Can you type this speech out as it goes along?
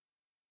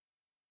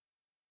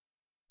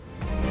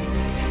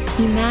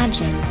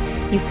Imagine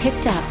you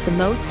picked up the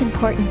most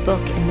important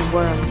book in the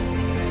world,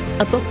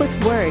 a book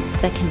with words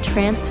that can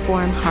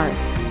transform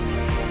hearts.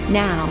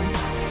 Now,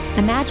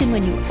 imagine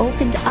when you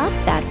opened up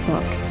that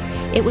book,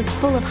 it was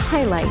full of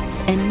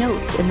highlights and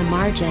notes in the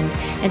margin,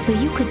 and so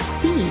you could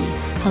see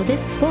how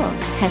this book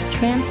has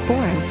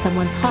transformed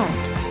someone's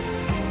heart.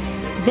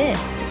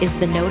 This is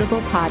the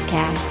Notable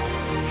Podcast.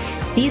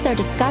 These are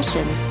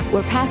discussions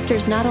where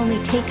pastors not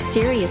only take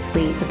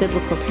seriously the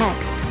biblical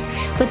text,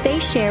 but they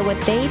share what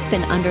they've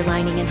been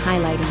underlining and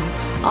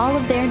highlighting, all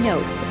of their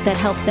notes that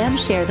help them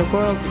share the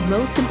world's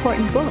most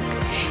important book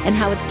and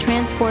how it's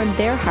transformed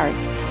their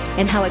hearts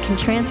and how it can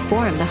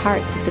transform the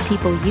hearts of the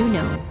people you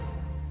know.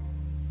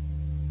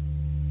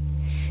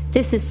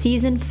 This is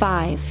Season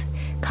 5,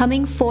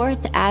 Coming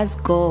Forth as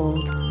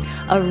Gold,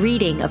 a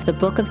reading of the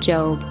book of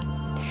Job.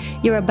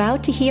 You're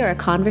about to hear a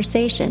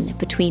conversation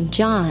between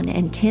John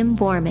and Tim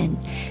Borman,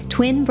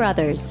 twin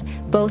brothers,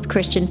 both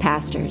Christian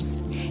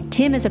pastors.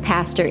 Tim is a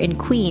pastor in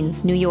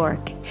Queens, New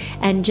York,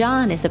 and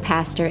John is a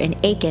pastor in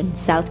Aiken,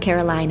 South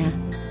Carolina.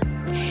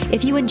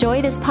 If you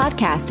enjoy this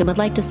podcast and would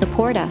like to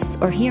support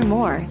us or hear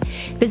more,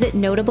 visit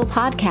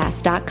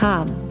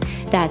notablepodcast.com.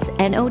 That's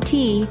Notable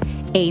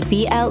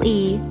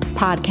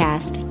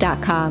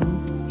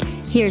podcast.com.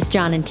 Here's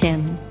John and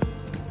Tim.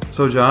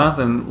 So,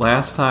 Jonathan,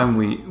 last time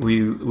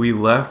we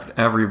left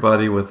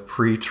everybody with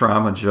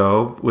pre-trauma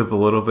Job with a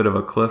little bit of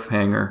a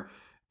cliffhanger,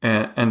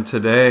 and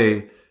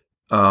today,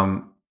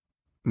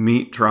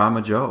 meet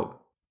trauma Job.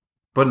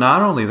 But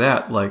not only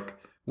that, like,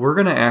 we're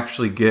going to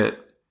actually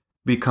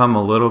become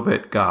a little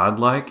bit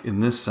godlike in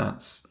this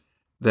sense,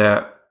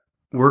 that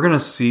we're going to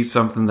see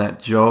something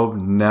that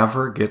Job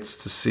never gets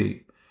to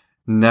see,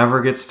 never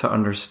gets to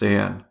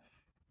understand,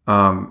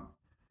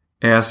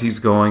 as he's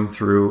going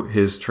through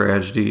his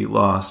tragedy,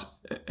 loss,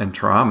 and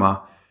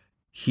trauma.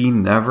 He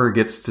never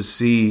gets to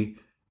see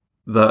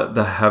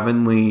the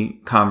heavenly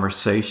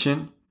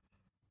conversation,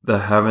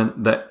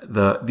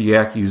 the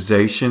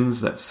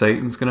accusations that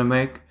Satan's going to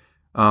make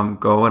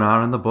going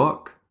on in the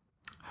book.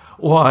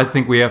 Well, I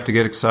think we have to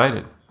get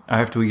excited.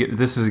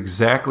 This is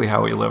exactly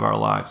how we live our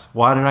lives.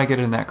 Why did I get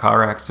in that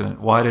car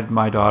accident? Why did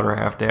my daughter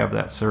have to have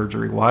that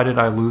surgery? Why did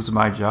I lose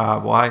my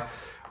job? Why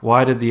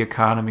did the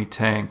economy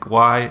tank?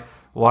 Why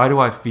do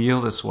I feel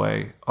this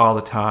way all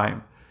the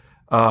time?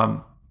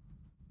 I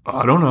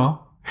don't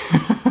know.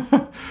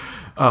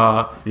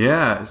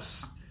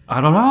 Yes. I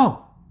don't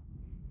know.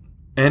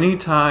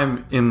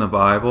 Anytime in the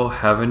Bible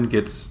heaven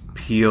gets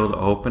peeled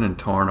open and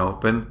torn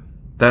open,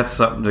 that's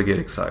something to get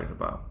excited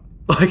about.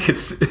 Like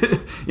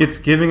it's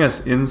giving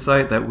us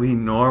insight that we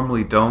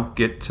normally don't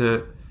get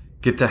to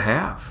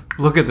have.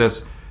 Look at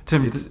this,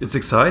 Tim. It's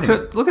exciting.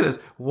 Look at this.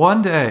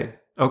 One day,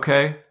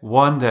 okay?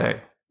 One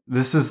day.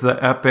 This is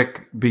the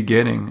epic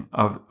beginning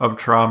of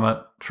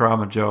trauma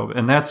Job.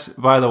 And that's,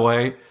 by the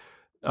way,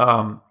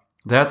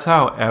 that's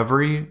how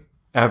every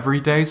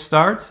day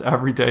starts.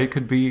 Every day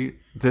could be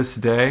this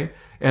day.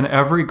 And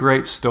every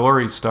great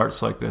story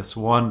starts like this.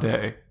 One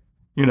day.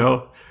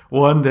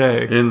 One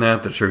day. Isn't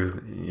that the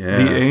truth? Yeah.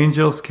 The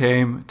angels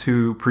came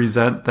to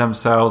present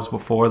themselves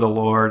before the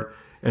Lord,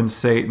 and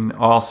Satan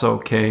also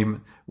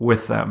came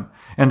with them.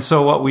 And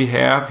so what we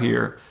have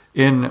here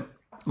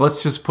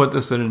let's just put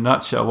this in a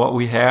nutshell. What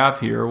we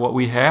had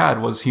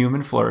was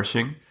human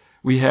flourishing.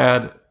 We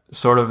had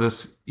sort of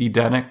this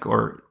Edenic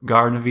or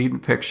Garden of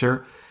Eden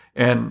picture,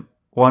 and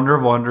wonder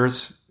of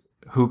wonders,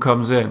 who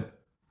comes in?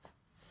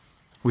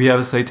 We have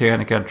a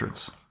satanic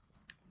entrance.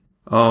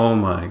 Oh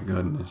my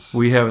goodness.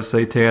 We have a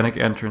satanic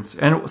entrance.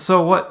 And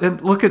so what?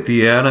 And look at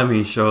the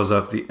enemy shows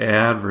up, the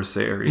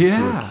adversary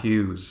to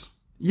accuse.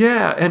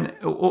 Yeah, and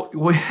ooh.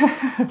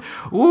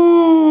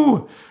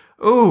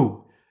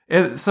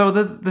 And so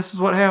this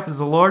is what happens.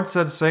 The Lord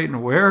said to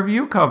Satan, "Where have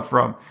you come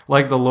from?"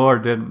 Like the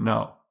Lord didn't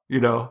know.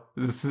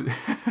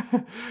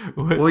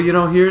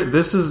 Well, here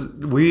this is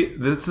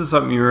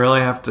something you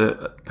really have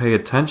to pay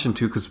attention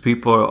to, because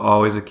people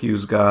always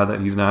accuse God that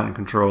He's not in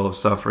control of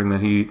suffering,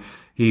 that He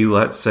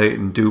lets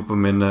Satan dupe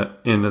him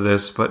into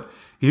this. But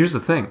here's the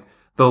thing: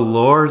 the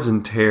Lord's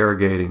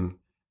interrogating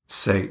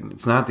Satan.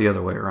 It's not the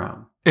other way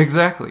around.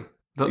 Exactly.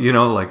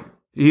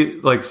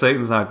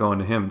 Satan's not going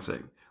to him and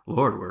saying,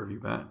 "Lord, where have you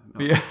been?"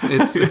 No. Yeah,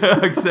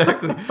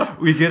 exactly.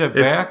 We get it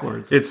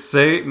backwards. It's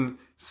Satan.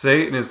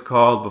 Satan is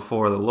called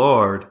before the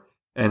Lord,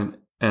 and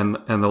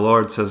the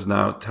Lord says,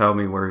 "Now tell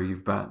me where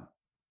you've been."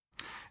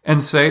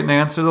 And Satan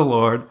answered the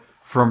Lord,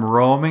 "From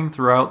roaming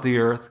throughout the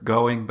earth,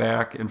 going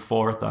back and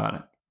forth on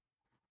it."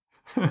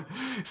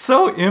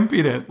 So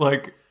impudent.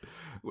 Like,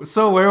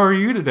 so where were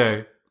you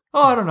today?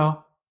 Oh, I don't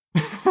know.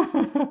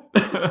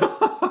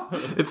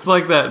 It's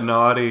like that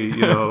naughty,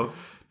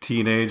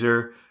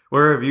 teenager.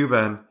 Where have you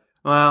been?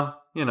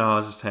 Well, I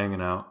was just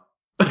hanging out.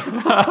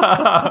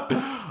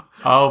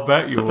 I'll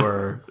bet you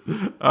were.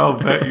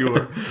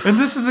 And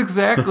this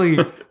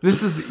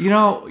is you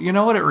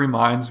know what it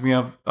reminds me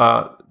of?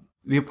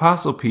 The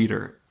Apostle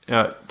Peter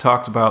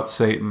talked about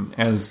Satan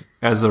as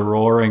a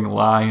roaring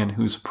lion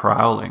who's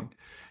prowling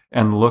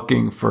and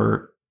looking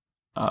for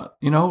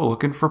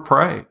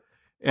prey.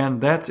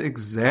 And that's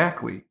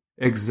exactly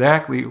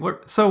exactly.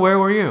 So where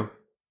were you?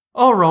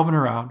 Oh, roaming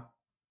around.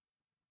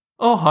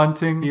 Oh,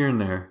 hunting. Here and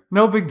there.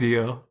 No big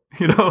deal.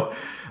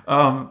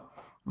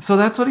 So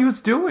that's what he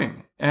was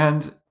doing.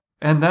 And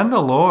then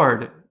the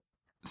Lord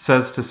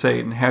says to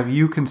Satan, have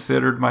you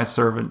considered my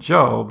servant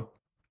Job?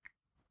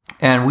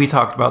 And we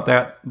talked about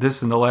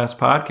this in the last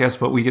podcast,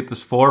 but we get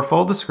this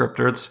fourfold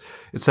descriptor.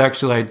 It's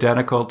actually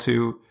identical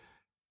to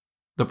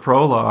the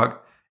prologue.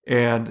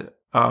 And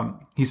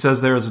he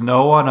says, there is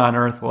no one on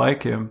earth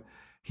like him.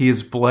 He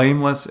is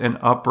blameless and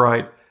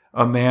upright,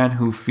 a man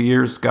who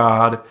fears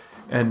God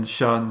and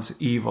shuns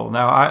evil.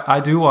 Now, I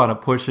do want to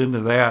push into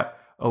that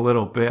a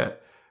little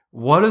bit.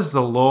 What is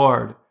the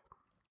Lord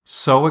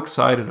so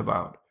excited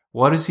about?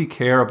 What does he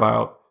care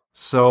about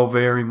so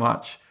very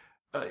much?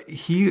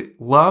 He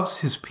loves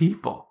his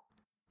people.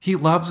 He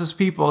loves his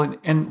people.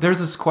 And there's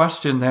this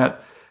question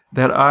that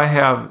I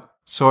have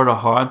sort of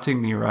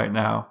haunting me right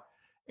now.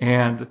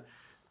 And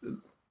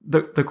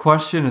the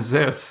question is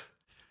this: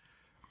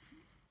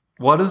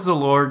 what does the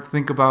Lord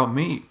think about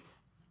me?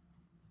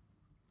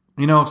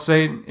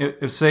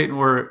 If Satan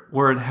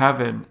were in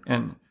heaven,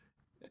 and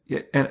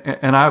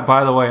I,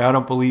 by the way, I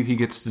don't believe he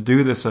gets to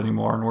do this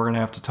anymore, and we're going to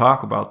have to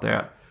talk about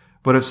that.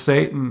 But if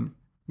Satan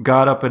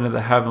got up into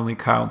the heavenly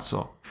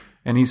council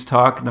and he's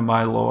talking to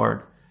my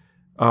Lord,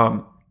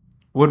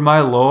 would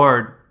my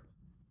Lord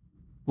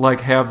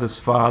have this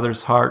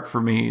father's heart for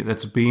me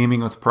that's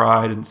beaming with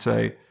pride and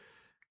say,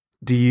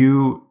 do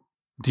you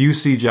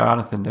see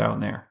Jonathan down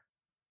there?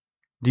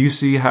 Do you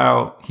see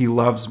how he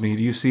loves me?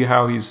 Do you see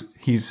how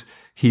he's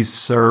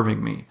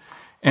serving me?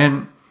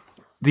 And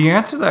the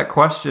answer to that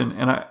question,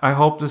 and I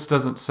hope this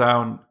doesn't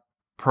sound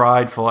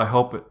prideful, I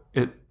hope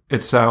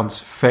it sounds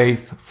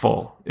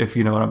faithful, if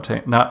you know what I'm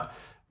saying.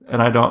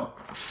 And I don't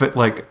fit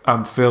like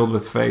I'm filled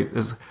with faith.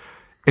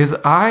 And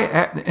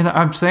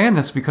I'm saying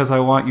this because I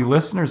want you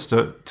listeners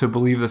to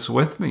believe this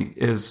with me,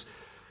 is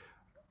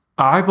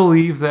I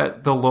believe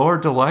that the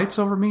Lord delights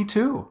over me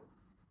too.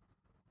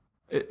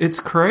 It's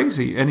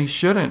crazy, and he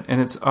shouldn't,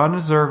 and it's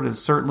undeserved. It's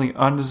certainly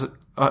unmerited.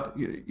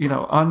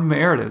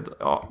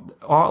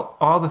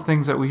 All the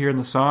things that we hear in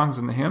the songs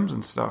and the hymns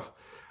and stuff,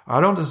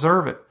 I don't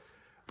deserve it.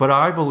 But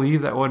I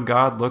believe that when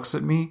God looks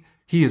at me,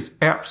 he is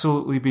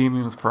absolutely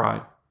beaming with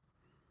pride.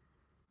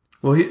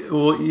 Well,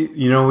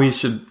 we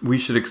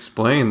should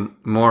explain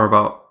more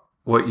about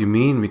what you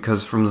mean,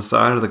 because from the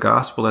side of the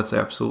gospel, that's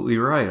absolutely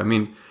right. I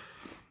mean,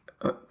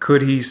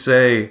 could he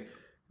say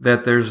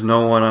that there's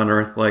no one on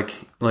earth like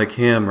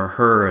him or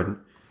her,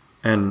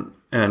 and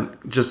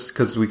just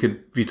because we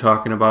could be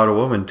talking about a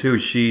woman too,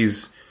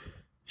 she's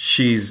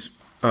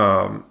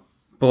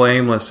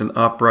blameless and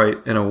upright,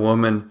 and a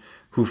woman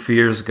who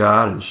fears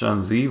God and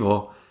shuns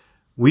evil.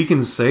 We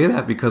can say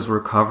that because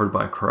we're covered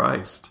by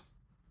Christ,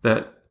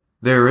 that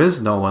there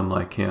is no one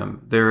like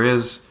him. There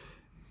is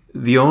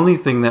the only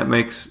thing that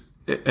makes,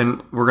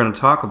 and we're going to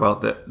talk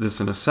about this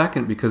in a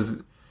second,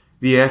 because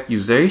the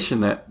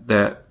accusation that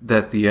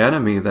the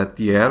enemy, that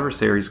the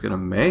adversary is going to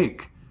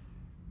make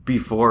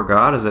before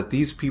God is that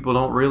these people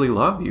don't really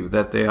love you,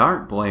 that they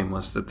aren't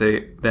blameless, that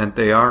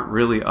they aren't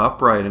really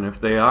upright, and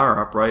if they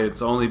are upright,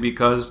 it's only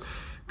because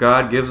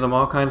God gives them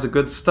all kinds of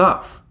good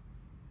stuff,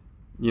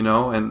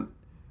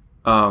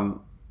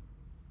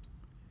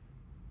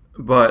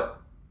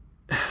 but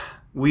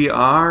we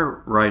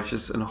are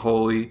righteous and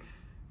holy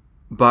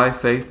by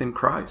faith in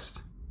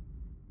Christ,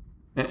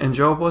 and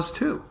Job was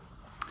too.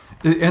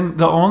 And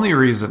the only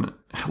reason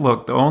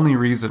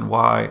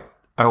why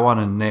I want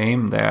to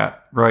name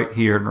that right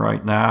here and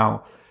right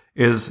now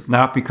is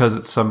not because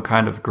it's some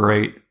kind of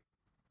great,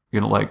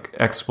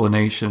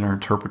 explanation or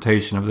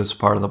interpretation of this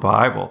part of the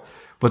Bible,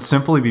 but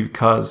simply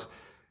because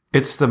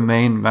it's the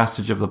main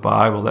message of the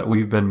Bible that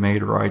we've been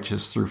made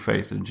righteous through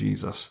faith in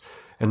Jesus,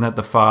 and that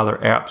the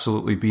Father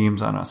absolutely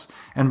beams on us.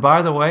 And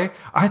by the way,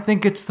 I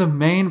think it's the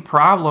main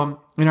problem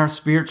in our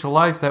spiritual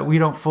life that we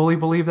don't fully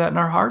believe that in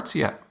our hearts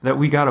yet, that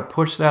we got to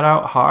push that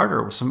out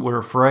harder. We're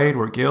afraid,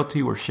 we're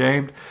guilty, we're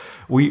shamed.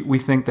 We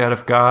think that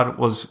if God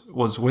was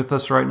with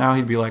us right now,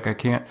 he'd be like, I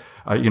can't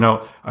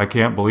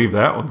believe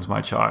that one's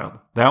my child.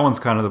 That one's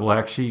kind of the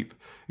black sheep.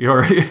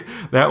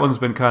 That one's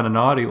been kind of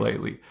naughty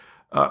lately.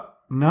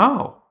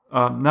 No,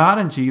 not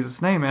in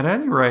Jesus' name. At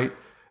any rate,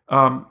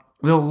 the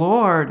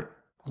Lord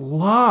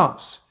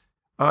loves.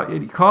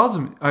 He calls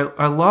him.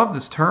 I love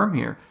this term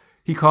here.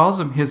 He calls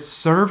him his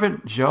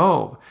servant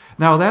Job.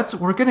 Now that's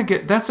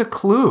a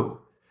clue.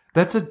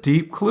 That's a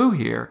deep clue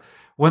here.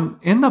 When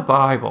in the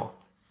Bible,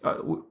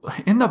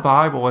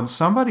 when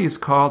somebody is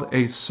called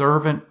a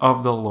servant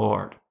of the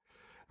Lord,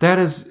 that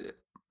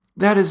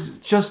is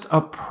just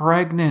a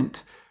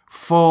pregnant,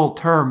 full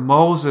term.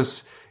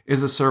 Moses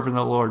is a servant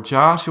of the Lord.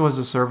 Joshua is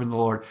a servant of the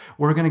Lord.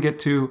 We're going to get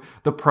to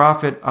the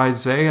prophet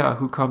Isaiah,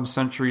 who comes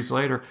centuries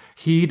later.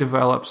 He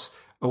develops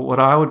what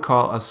I would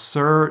call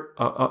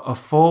a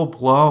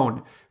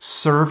full-blown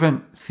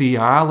servant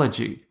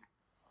theology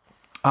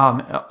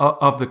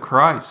of the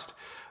Christ.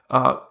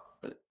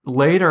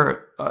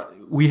 Later,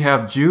 we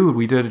have Jude.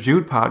 We did a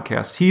Jude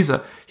podcast.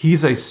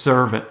 He's a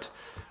servant.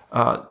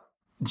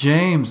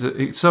 James.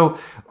 So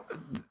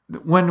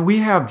when we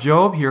have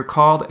Job here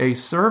called a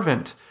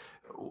servant,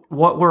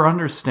 what we're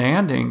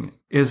understanding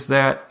is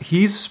that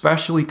he's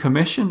specially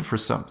commissioned for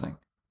something.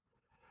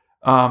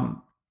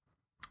 And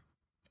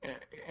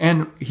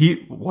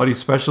what he's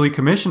specially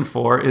commissioned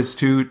for is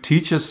to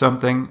teach us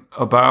something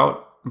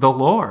about the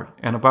Lord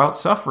and about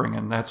suffering.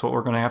 And that's what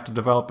we're going to have to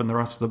develop in the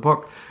rest of the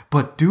book.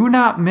 But do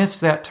not miss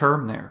that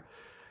term there.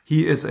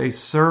 He is a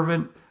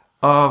servant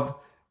of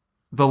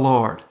the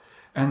Lord.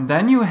 And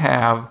then you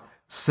have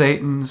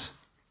Satan's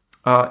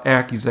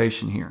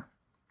accusation here.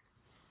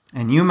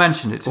 And you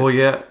mentioned it too. Well,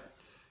 yeah.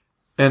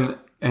 And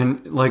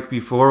like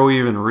before we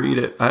even read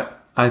it,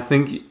 I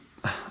think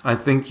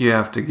you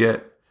have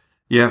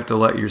to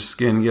let your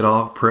skin get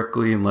all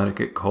prickly and let it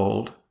get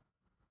cold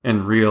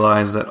and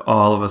realize that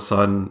all of a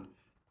sudden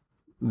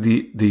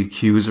the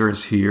accuser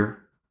is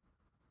here,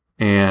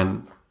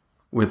 and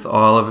with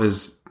all of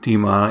his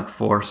demonic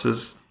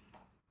forces,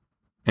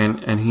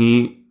 and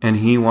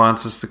he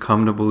wants us to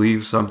come to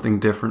believe something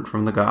different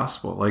from the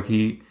gospel. Like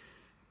he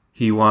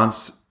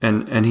wants,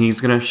 and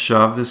he's going to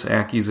shove this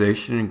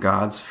accusation in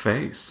God's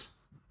face.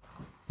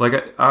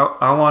 Like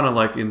I want to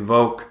like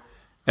invoke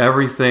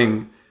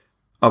everything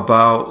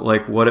about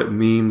like what it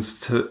means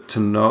to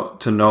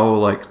know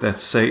like that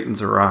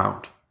Satan's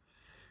around,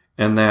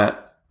 and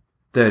that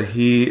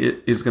he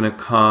is going to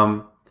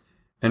come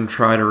and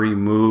try to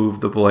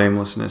remove the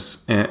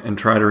blamelessness and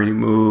try to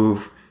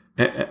remove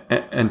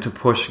and to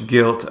push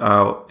guilt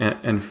out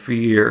and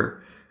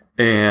fear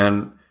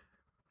and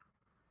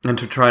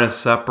to try to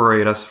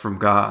separate us from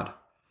God.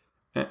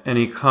 And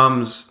he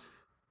comes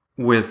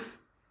with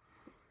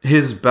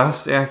his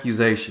best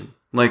accusation.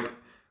 Like,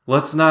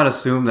 let's not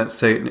assume that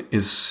Satan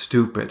is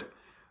stupid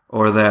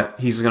or that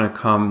he's going to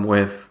come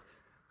with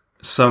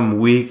some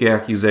weak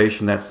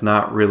accusation that's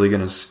not really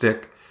going to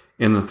stick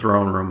in the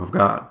throne room of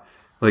God.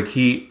 Like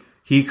he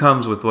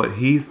comes with what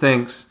he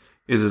thinks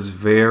is his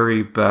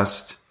very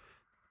best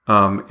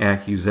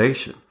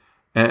accusation.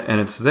 And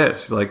it's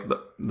this, like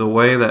the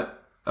way that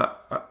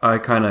I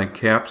kind of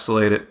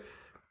encapsulate it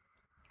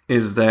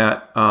is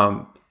that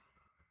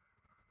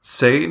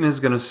Satan is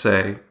going to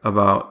say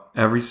about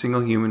every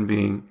single human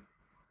being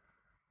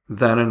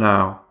then and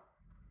now,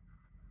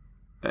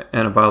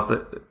 and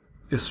about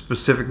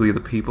specifically the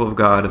people of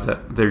God, is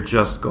that they're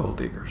just gold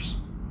diggers.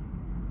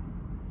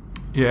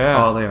 Yeah.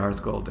 All they are is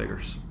gold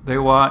diggers. They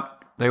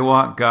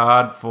want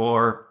God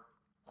for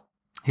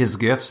his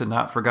gifts and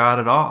not for God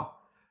at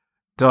all.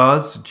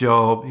 Does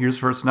Job, here's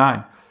verse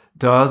 9,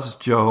 does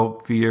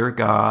Job fear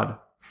God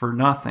for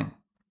nothing?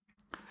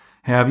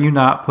 Have you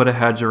not put a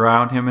hedge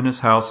around him and his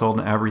household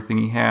and everything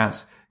he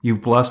has?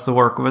 You've blessed the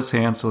work of his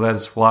hands so that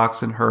his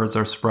flocks and herds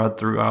are spread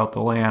throughout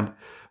the land.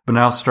 But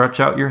now stretch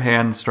out your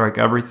hand and strike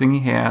everything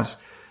he has,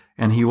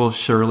 and he will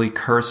surely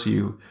curse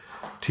you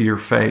to your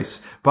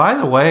face. By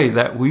the way,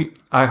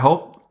 I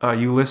hope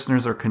you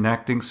listeners are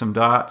connecting some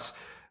dots.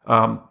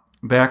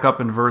 Back up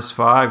in verse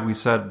 5, we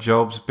said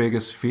Job's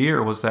biggest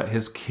fear was that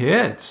his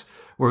kids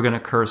were going to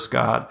curse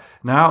God.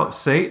 Now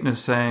Satan is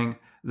saying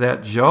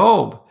that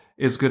Job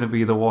is going to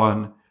be the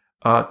one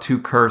to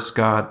curse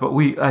God. But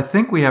I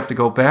think we have to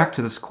go back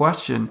to this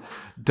question: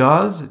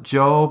 does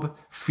Job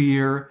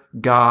fear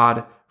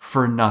God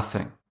for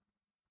nothing?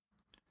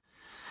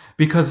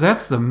 Because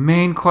that's the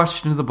main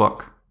question of the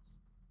book.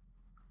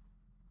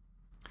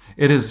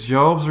 It is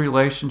Job's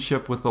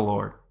relationship with the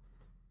Lord.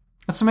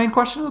 That's the main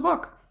question of the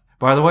book.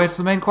 By the way, it's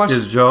the main question.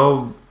 Is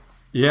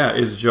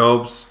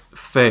Job's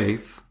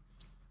faith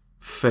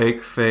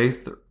fake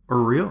faith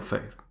or real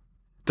faith?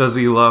 Does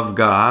he love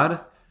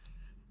God,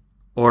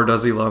 or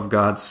does he love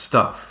God's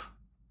stuff?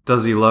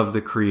 Does he love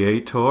the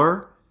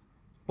Creator,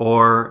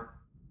 or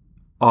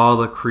all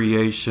the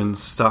creation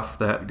stuff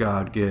that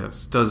God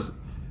gives? Does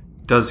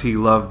he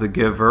love the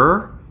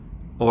giver,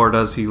 or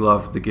does he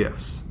love the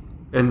gifts?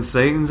 And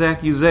Satan's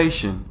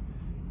accusation,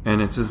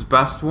 and it's his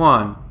best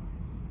one,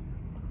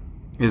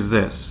 is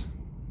this: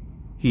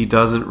 he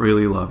doesn't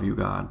really love you,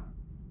 God.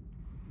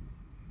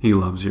 He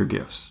loves your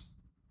gifts.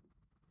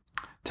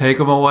 Take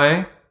him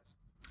away,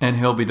 and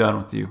he'll be done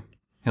with you.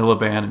 He'll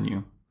abandon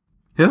you.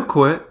 He'll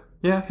quit.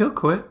 Yeah, he'll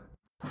quit.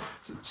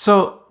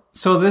 So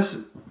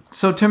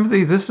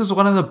Timothy, this is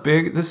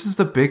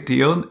the big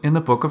deal in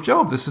the book of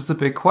Job. This is the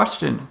big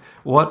question.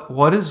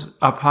 What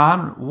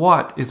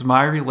is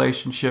my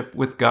relationship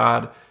with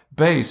God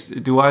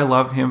based? Do I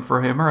love him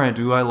for him, or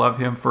do I love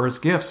him for his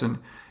gifts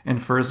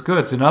and for his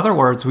goods? In other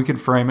words, we can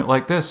frame it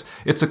like this.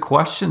 It's a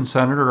question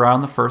centered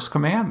around the first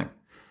commandment,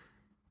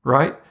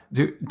 right?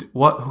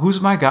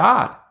 Who's my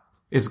God?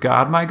 Is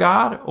God my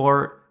God,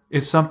 or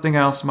is something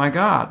else my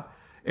God?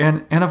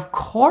 And of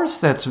course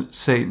that's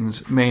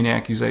Satan's main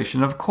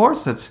accusation. Of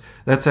course that's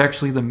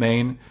actually the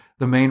main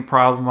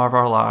problem of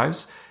our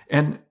lives.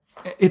 And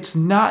it's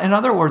not, in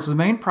other words, the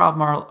main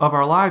problem of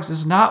our lives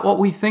is not what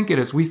we think it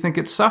is. We think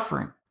it's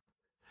suffering.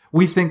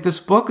 We think this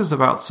book is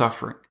about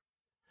suffering.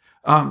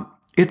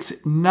 It's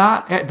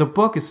not, the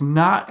book is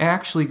not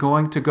actually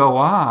going to go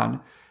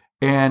on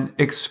and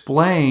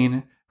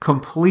explain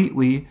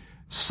completely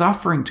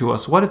suffering to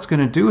us, what it's going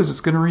to do is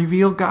it's going to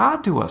reveal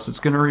God to us. It's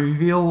going to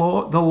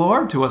reveal the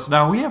Lord to us.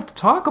 Now we have to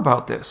talk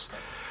about this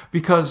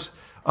because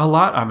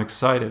I'm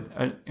excited,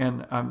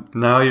 and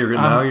now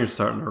you're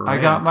starting to rant. I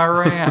got my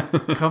rant.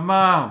 Come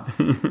on,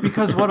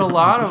 because what a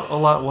lot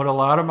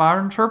of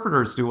modern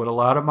interpreters do, what a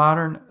lot of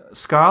modern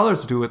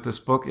scholars do with this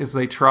book is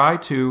they try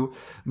to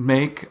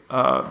make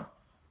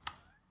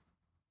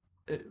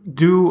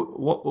do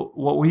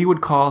what we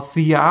would call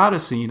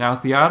theodicy. Now,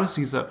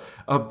 theodicy is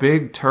a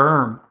big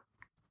term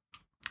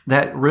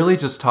that really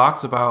just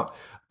talks about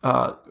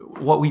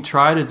what we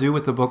try to do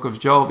with the book of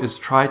Job is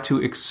try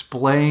to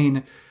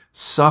explain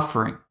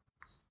suffering,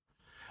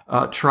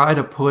 try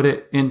to put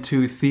it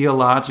into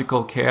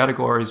theological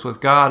categories with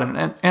God.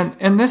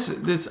 And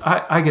this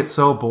I get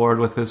so bored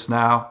with this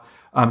now.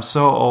 I'm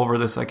so over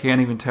this, I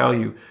can't even tell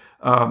you.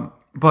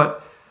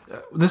 But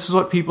this is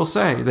what people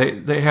say.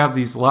 They have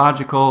these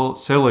logical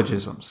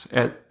syllogisms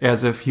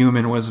as if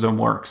human wisdom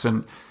works.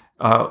 And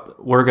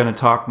we're going to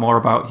talk more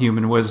about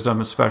human wisdom,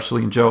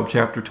 especially in Job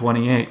chapter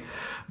 28.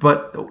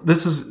 But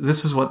this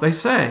is what they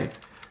say.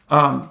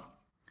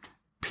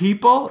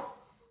 People,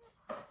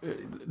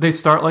 they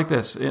start like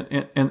this.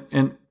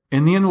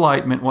 In the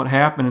Enlightenment, what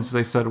happened is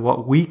they said,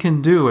 what we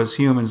can do as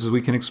humans is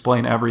we can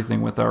explain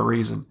everything with our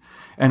reason.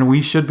 And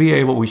we should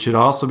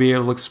also be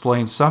able to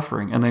explain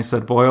suffering. And they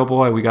said, boy, oh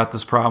boy, we got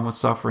this problem with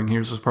suffering.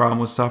 Here's this problem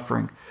with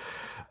suffering.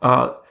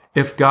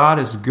 If God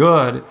is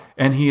good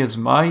and he is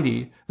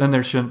mighty, then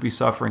there shouldn't be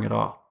suffering at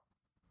all.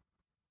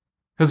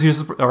 Because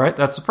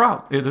that's the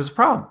problem. There's a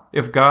problem.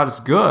 If God is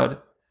good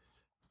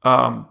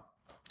and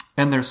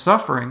there's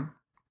suffering,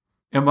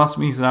 it must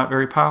mean he's not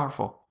very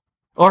powerful.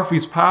 Or if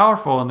he's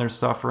powerful and there's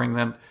suffering,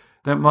 then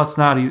that must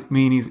not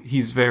mean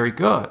he's very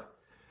good.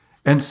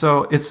 And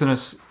so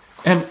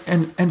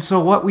and so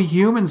what we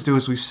humans do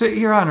is we sit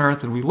here on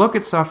earth and we look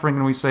at suffering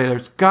and we say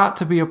there's got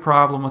to be a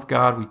problem with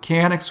God. We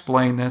can't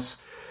explain this.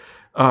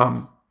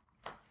 And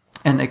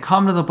they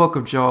come to the book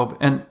of Job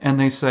and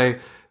they say,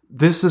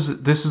 this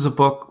is a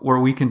book where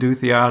we can do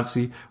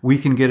theodicy. We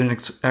can get an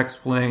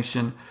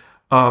explanation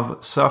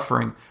of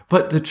suffering.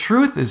 But the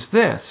truth is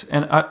this,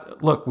 and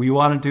look, we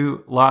want to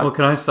do a lot. Well,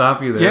 can I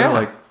stop you there?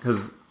 Yeah.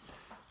 Because,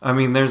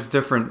 there's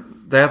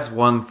different, that's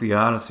one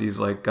theodicy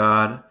is like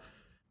God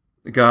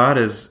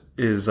is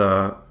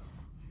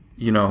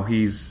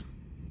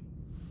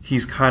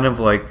he's kind of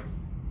like,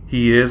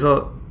 he is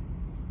a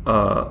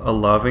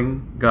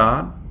loving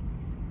God,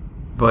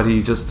 but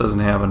he just doesn't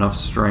have enough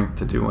strength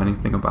to do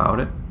anything about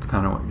it. It's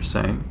kind of what you're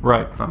saying,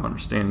 right? If I'm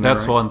understanding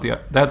that's right.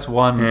 That's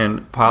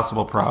one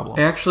possible problem.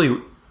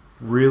 Actually,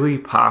 really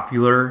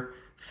popular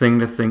thing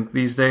to think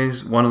these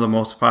days. One of the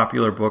most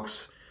popular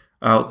books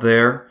out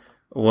there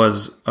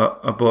was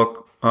a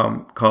book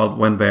called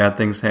 "When Bad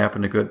Things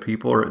Happen to Good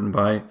People," written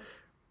by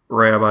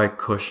Rabbi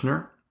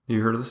Kushner.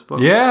 You heard of this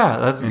book? Yeah,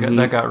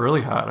 that got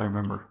really hot. I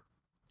remember.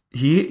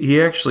 He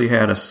actually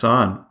had a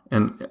son,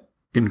 and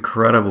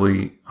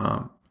incredibly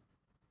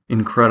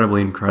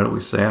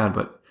sad.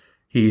 But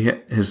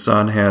his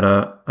son had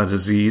a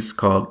disease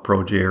called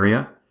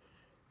progeria,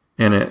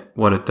 and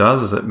what it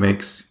does is it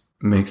makes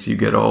you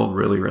get old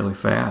really, really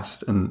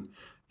fast. And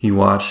he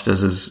watched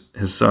as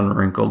his son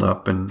wrinkled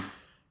up and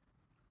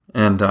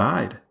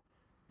died.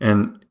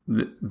 And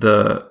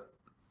the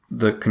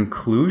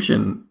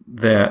conclusion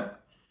that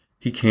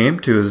he came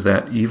to is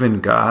that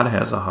even God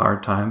has a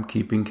hard time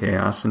keeping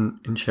chaos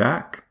in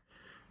check.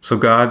 So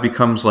God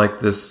becomes like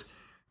this.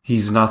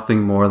 He's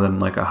nothing more than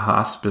like a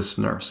hospice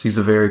nurse. He's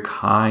a very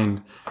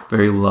kind,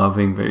 very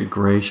loving, very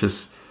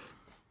gracious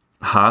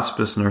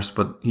hospice nurse,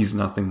 but he's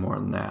nothing more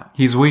than that.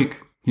 He's weak.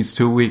 He's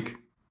too weak.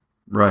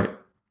 Right.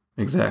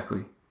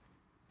 Exactly.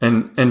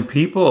 And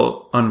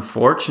people,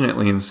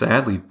 unfortunately and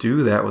sadly,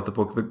 do that with the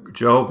book of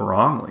Job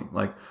wrongly.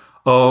 Like,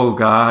 oh,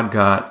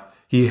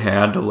 he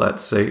had to let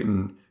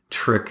Satan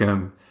trick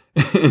him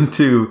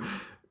into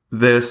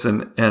this,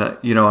 and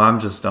I'm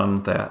just done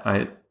with that.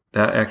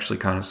 That actually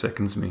kind of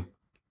sickens me.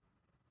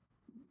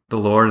 The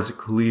Lord is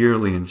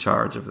clearly in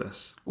charge of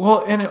this.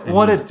 Well,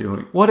 what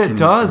it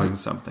does,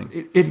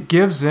 it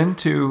gives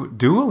into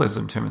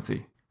dualism,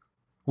 Timothy.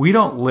 We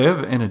don't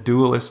live in a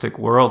dualistic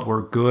world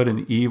where good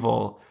and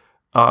evil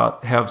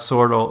have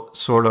sort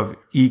of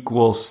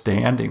equal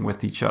standing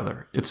with each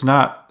other.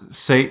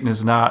 Satan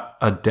is not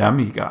a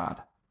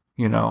demigod.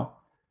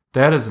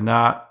 That is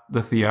not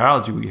the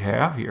theology we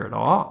have here at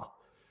all.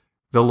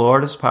 The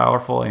Lord is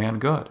powerful and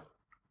good.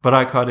 But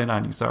I cut in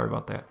on you. Sorry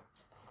about that.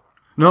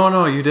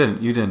 No, you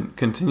didn't. You didn't.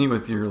 Continue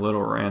with your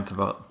little rant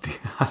about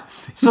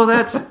theodicy. So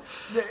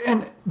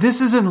and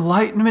this is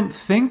Enlightenment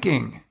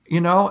thinking,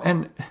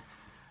 and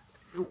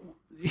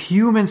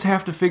humans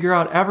have to figure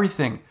out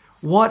everything.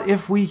 What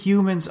if we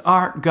humans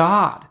aren't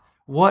God?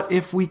 What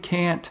if we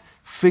can't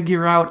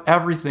figure out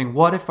everything?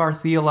 What if our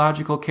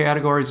theological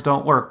categories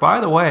don't work?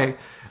 By the way,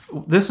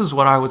 this is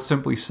what I would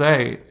simply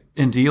say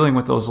in dealing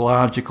with those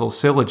logical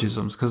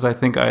syllogisms, because I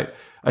think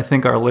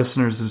our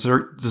listeners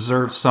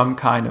deserve some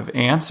kind of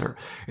answer,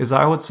 is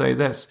I would say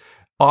this.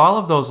 All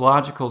of those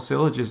logical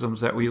syllogisms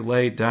that we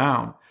laid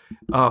down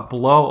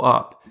blow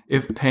up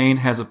if pain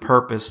has a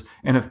purpose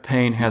and if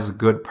pain has a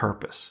good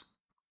purpose.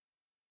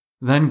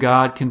 Then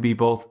God can be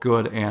both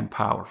good and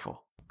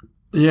powerful.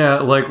 Yeah,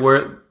 like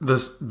where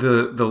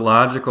the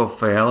logical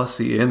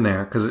fallacy in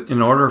there, because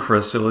in order for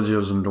a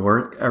syllogism to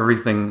work,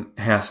 everything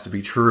has to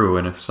be true,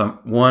 and if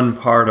one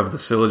part of the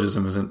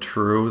syllogism isn't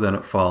true, then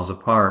it falls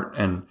apart.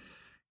 And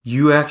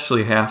you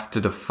actually have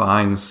to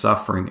define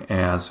suffering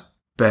as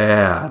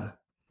bad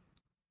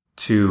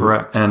to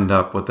Correct. end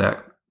up with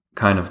that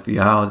kind of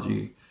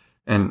theology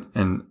and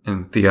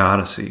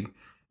theodicy,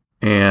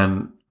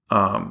 and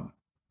I'm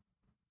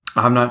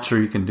not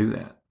sure you can do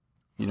that.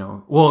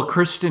 Well, a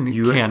Christian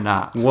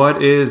cannot.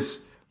 What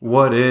is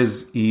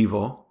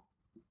evil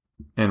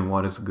and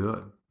what is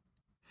good?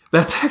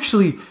 That's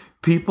actually,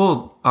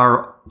 people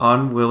are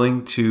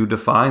unwilling to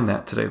define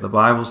that today. The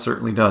Bible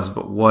certainly does,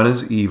 but what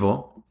is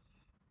evil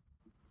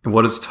and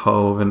what is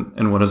tov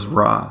and what is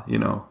ra?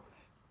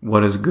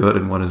 What is good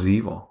and what is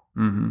evil?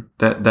 Mm-hmm.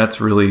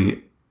 That's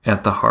really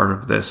at the heart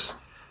of this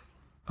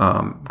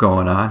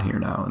going on here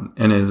now.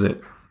 And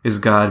is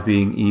God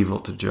being evil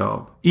to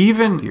Job?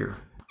 Even here.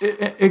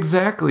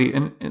 Exactly.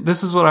 And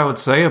this is what I would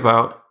say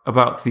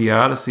about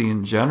theodicy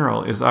in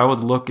general, is I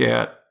would look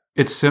at,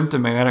 it's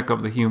symptomatic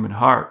of the human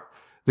heart.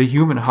 The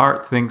human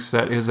heart thinks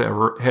that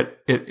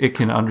it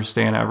can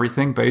understand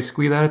everything,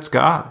 basically that it's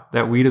God,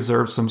 that we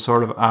deserve some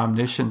sort of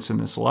omniscience in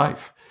this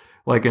life,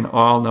 like an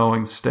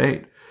all-knowing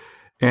state.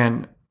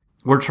 And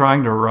we're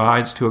trying to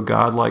rise to a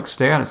godlike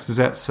status. Does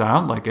that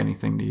sound like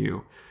anything to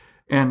you?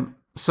 And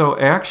so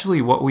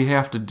actually what we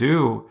have to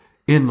do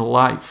in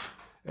life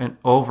and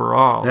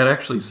overall... That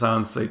actually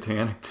sounds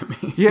satanic to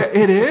me. Yeah,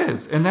 it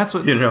is. And that's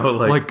what...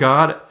 like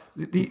God...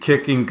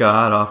 kicking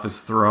God off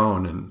his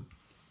throne. And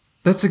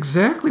that's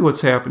exactly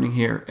what's happening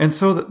here. And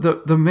so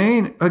the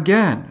main...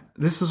 Again,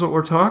 this is what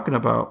we're talking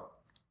about.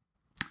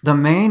 The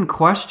main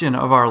question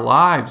of our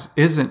lives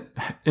isn't...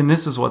 And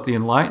this is what the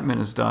Enlightenment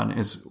has done,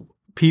 is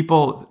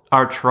people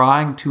are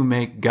trying to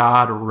make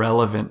God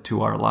relevant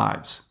to our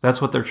lives.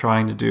 That's what they're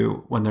trying to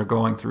do when they're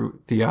going through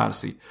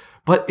theodicy.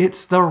 But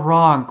it's the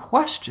wrong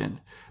question.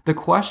 The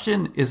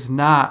question is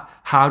not,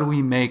 how do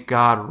we make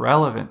God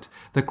relevant?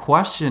 The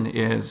question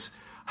is,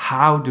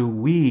 how do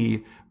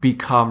we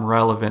become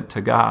relevant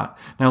to God?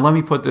 Now, let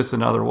me put this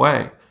another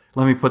way.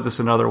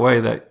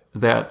 That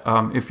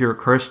if you're a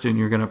Christian,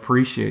 you're going to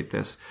appreciate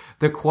this.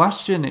 The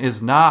question is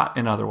not,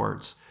 in other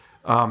words,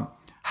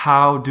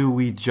 how do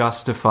we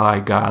justify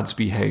God's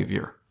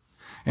behavior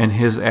and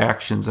his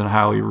actions and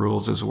how he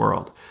rules his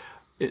world?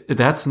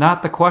 That's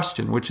not the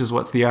question, which is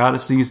what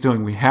theodicy is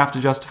doing. We have to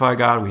justify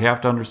God. We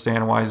have to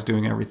understand why he's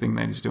doing everything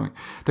that he's doing.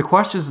 The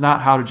question is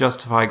not how to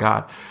justify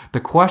God. The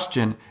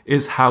question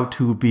is how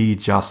to be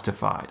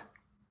justified.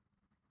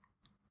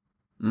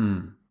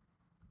 And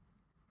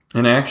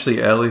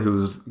actually,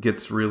 Elihu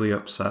gets really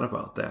upset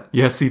about that.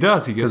 Yes, he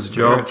does. He gets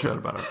very upset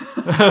about it.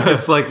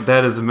 It's like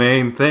that is the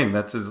main thing.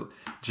 That's his...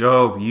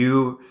 Job,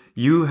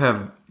 you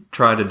have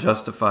tried to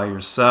justify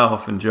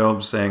yourself, and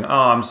Job's saying,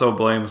 "Oh, I'm so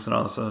blameless," and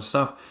all this other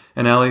stuff.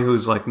 And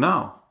Elihu's like,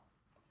 "No,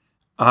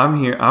 I'm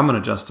here. I'm going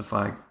to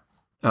justify.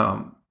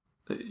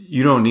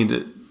 You don't need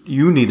to.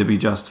 You need to be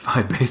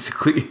justified,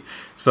 basically."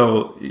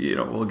 So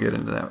we'll get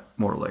into that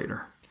more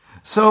later.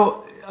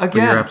 So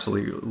again, but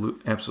you're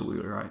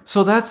absolutely right.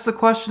 So that's the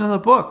question of the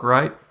book,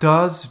 right?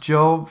 Does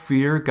Job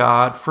fear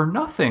God for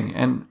nothing?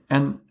 And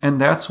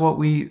that's what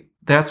we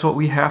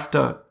have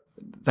to.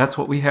 That's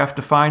what we have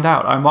to find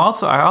out. I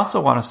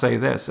also want to say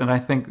this, and I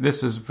think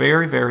this is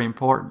very, very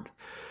important.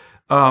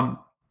 The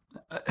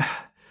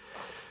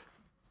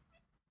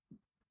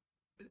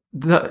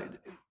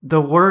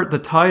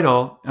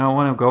title, and I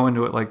want to go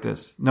into it like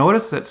this.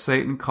 Notice that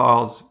Satan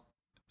calls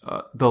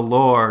the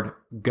Lord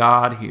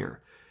God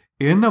here.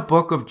 In the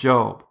book of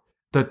Job,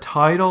 the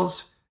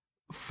titles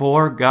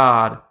for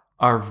God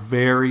are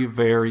very,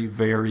 very,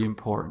 very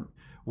important.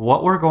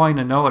 What we're going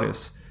to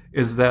notice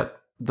is that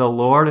the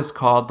Lord is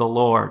called the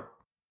Lord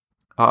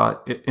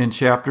in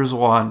chapters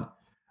 1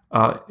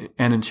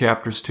 and in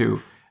chapters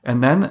 2.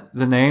 And then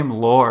the name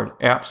Lord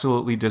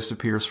absolutely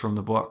disappears from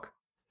the book.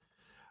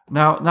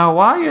 Now,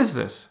 why is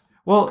this?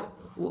 Well,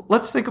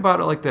 let's think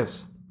about it like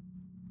this.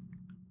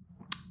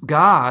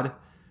 God,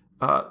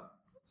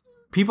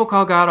 people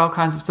call God all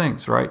kinds of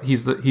things, right?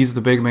 He's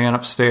the big man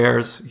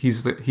upstairs.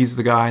 He's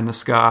the guy in the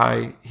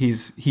sky.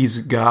 He's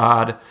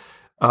God.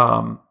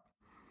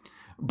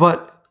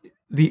 But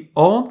the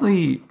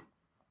only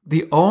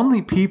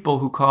people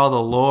who call the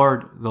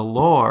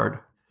Lord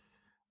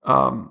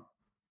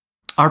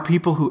are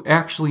people who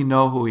actually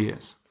know who he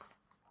is.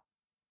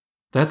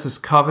 That's his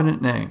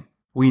covenant name.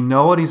 We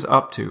know what he's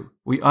up to.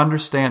 We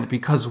understand it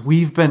because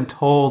we've been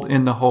told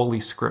in the Holy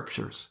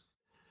Scriptures.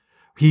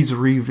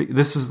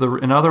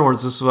 In other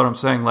words, this is what I'm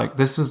saying. Like,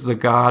 this is the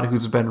God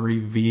who's been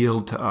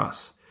revealed to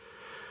us.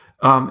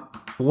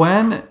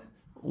 When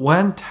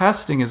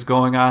testing is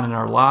going on in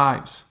our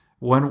lives,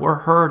 when we're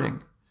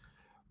hurting,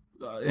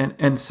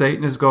 and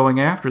Satan is going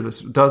after this,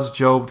 does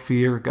Job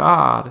fear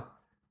God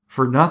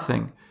for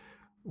nothing?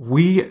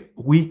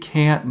 We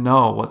can't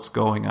know what's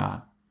going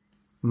on.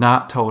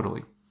 Not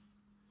totally.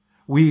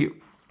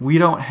 we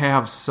don't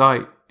have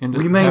sight into.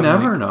 We may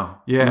never know.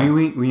 Yeah,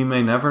 we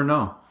may never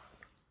know,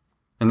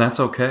 and that's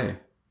okay.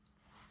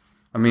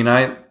 I mean,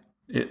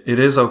 it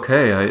is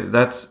okay.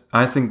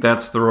 I think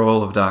that's the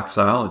role of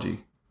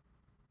doxology.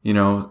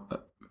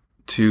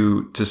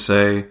 To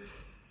say,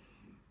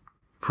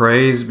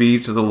 praise be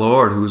to the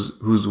Lord,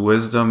 whose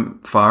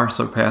wisdom far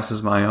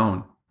surpasses my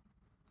own.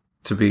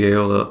 To be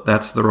able to,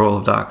 that's the role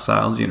of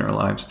doxology in our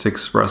lives, to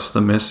express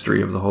the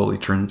mystery of the Holy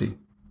Trinity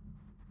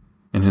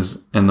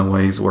and the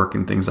way He's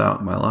working things out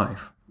in my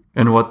life.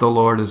 And what the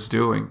Lord is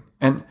doing.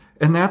 And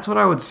that's what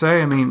I would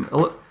say. I mean,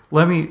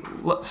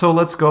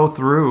 let's go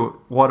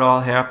through what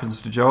all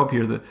happens to Job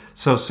here.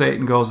 So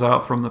Satan goes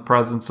out from the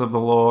presence of the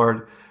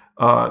Lord.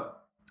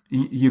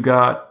 You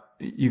got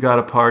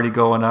a party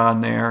going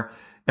on there.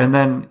 And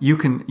then you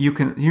can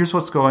here's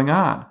what's going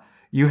on.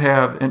 You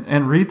have,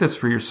 and read this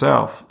for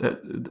yourself.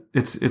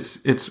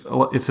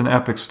 It's an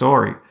epic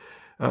story,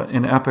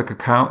 an epic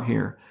account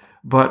here.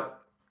 But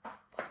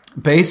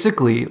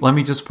basically, let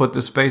me just put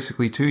this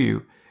basically to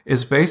you,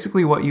 is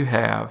basically what you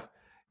have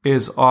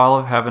is all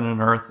of heaven and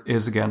earth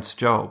is against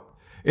Job.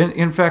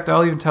 In fact,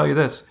 I'll even tell you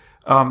this.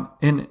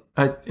 In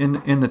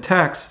the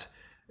text,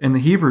 in the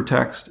Hebrew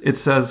text, it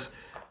says,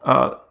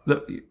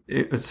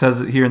 it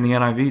says it here in the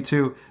NIV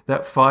too,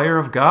 that fire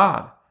of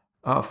God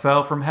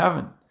fell from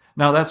heaven.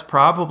 Now, that's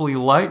probably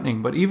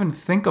lightning, but even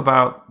think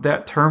about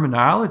that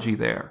terminology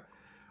there.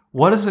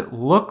 What does it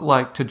look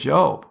like to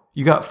Job?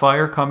 You got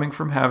fire coming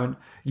from heaven.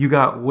 You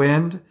got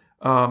wind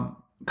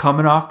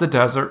coming off the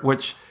desert,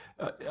 which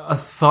a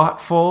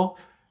thoughtful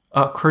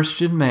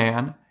Christian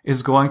man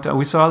is going to...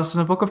 We saw this in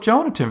the book of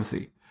Jonah,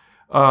 Timothy.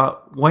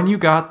 When you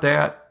got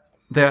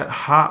that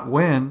hot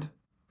wind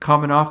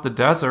coming off the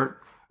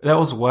desert, that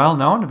was well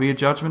known to be a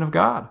judgment of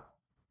God.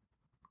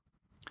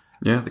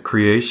 Yeah, the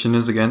creation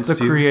is against you.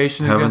 The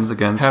creation heaven's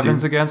against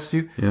heaven's you. against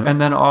you, Yeah.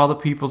 and then all the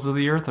peoples of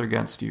the earth are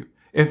against you.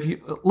 If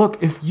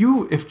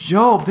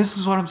Job, this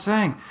is what I'm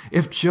saying.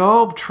 If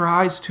Job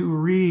tries to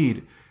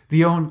read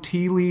the own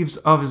tea leaves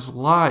of his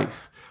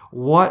life,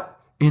 what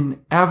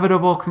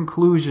inevitable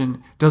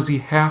conclusion does he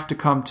have to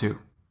come to?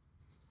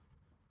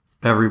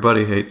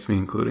 Everybody hates me,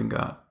 including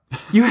God.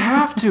 You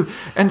have to,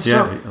 and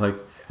so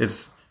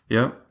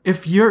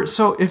If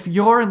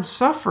you're in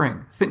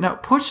suffering, now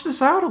push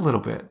this out a little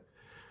bit.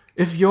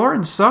 If you're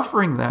in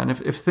suffering, then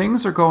if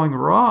things are going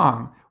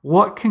wrong,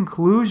 what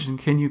conclusion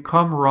can you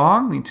come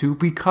wrongly to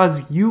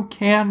because you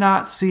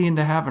cannot see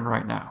into heaven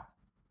right now?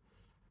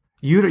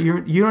 You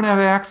don't have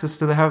access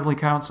to the heavenly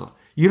council.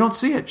 You don't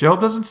see it.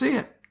 Job doesn't see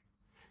it.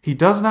 He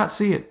does not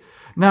see it.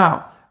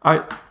 Now,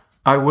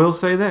 I will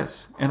say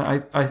this, and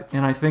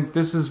I think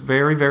this is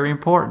very, very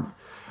important.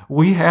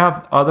 We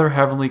have other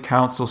heavenly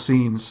council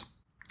scenes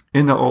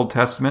in the Old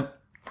Testament.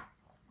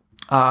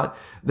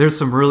 There's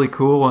some really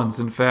cool ones.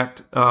 In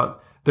fact,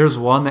 there's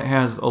one that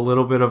has a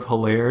little bit of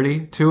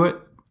hilarity to it.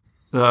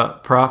 The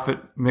prophet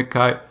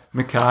Micaiah.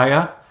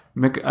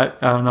 I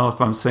don't know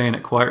if I'm saying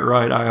it quite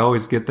right. I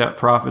always get that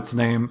prophet's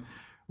name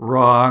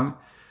wrong.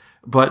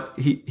 But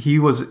he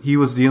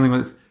was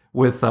dealing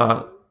with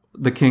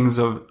the kings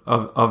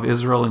of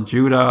Israel and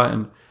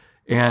Judah,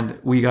 and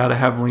we got a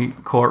heavenly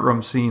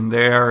courtroom scene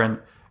there,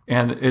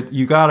 and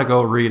you got to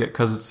go read it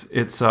because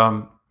it's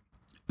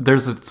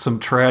there's some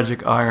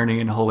tragic irony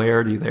and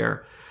hilarity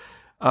there.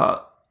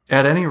 At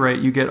any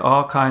rate, you get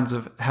all kinds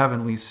of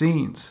heavenly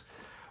scenes.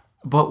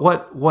 But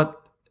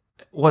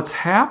what's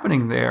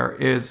happening there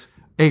is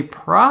a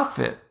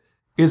prophet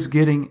is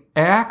getting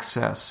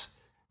access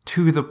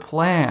to the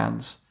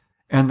plans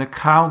and the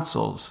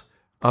counsels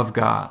of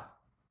God.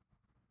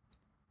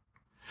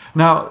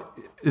 Now,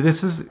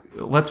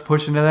 let's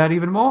push into that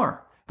even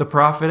more. The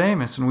prophet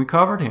Amos, and we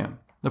covered him.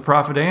 The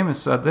prophet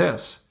Amos said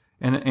this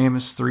in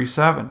Amos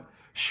 3:7.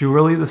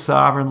 Surely the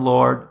sovereign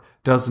Lord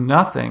does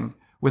nothing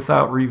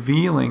without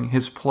revealing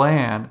his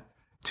plan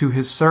to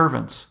his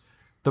servants,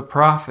 the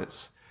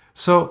prophets.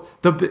 So,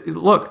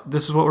 look,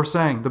 this is what we're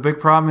saying. The big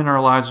problem in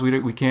our lives,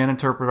 we can't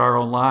interpret our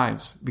own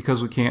lives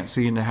because we can't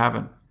see into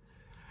heaven.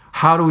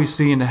 How do we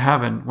see into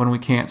heaven when we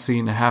can't see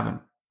into heaven?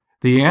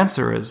 The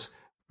answer is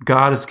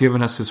God has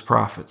given us his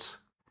prophets.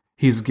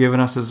 He's given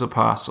us his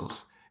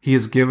apostles. He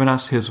has given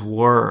us his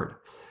word.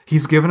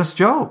 He's given us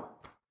Job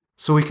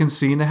so we can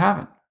see into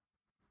heaven.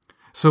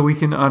 So we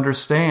can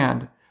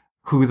understand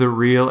who the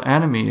real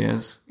enemy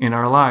is in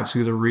our lives,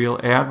 who the real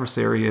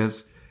adversary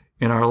is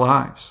in our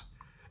lives.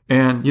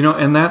 And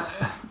and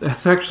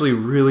that's actually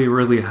really,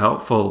 really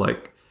helpful.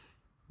 Like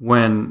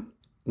when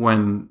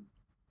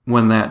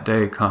that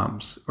day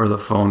comes, or the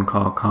phone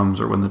call comes,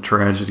 or when the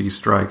tragedy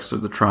strikes, or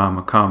the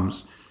trauma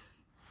comes,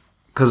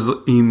 because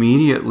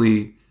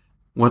immediately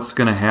what's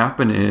going to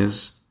happen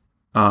is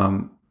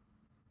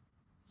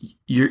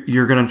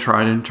you're going to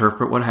try to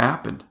interpret what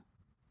happened.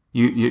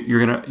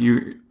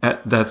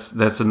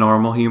 That's a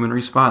normal human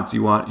response.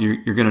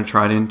 You're going to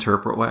try to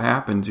interpret what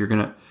happens.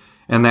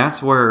 And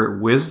that's where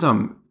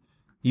wisdom.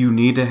 You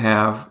need to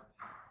have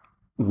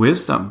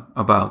wisdom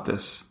about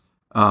this,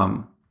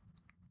 and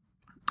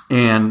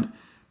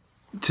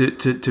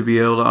to be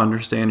able to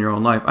understand your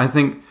own life. I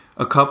think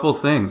a couple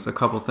things.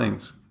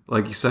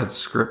 Like you said,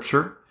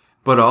 scripture,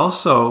 but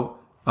also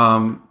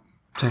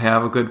to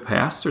have a good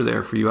pastor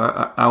there for you.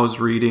 I was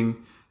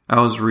reading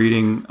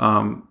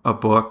a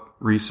book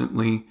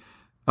recently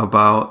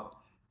about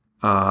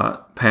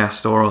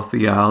pastoral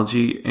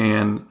theology,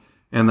 and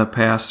the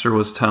pastor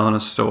was telling a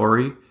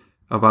story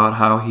about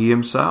how he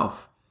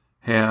himself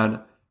had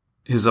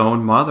his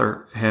own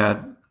mother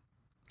had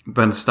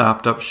been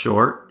stopped up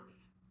short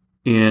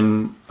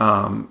in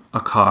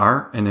a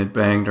car and had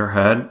banged her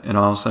head, and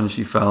all of a sudden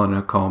she fell in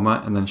a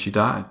coma, and then she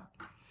died.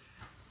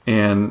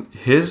 And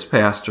his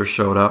pastor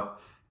showed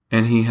up,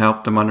 and he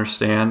helped him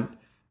understand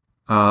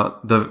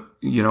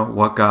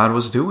what God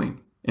was doing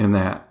in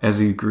that as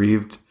he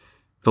grieved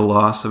the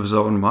loss of his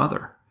own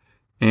mother.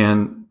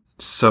 And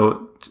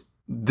so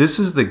this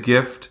is the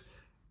gift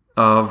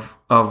of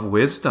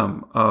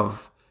wisdom,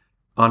 of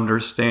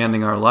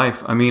understanding our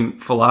life. I mean,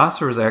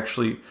 philosophers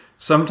actually,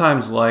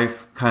 sometimes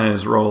life kind of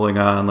is rolling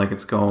on, like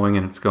it's going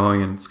and it's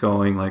going and it's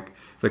going, like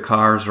the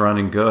car's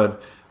running good.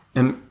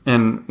 And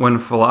when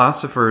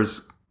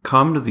philosophers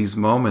come to these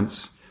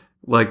moments,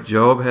 like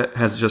Job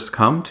has just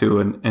come to,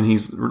 and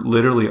he's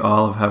literally,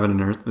 all of heaven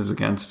and earth is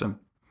against him.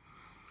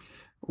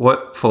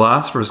 What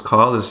philosophers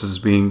call this is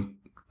being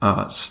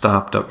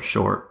stopped up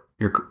short.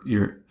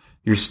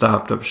 You're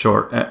stopped up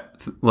short.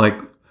 Like,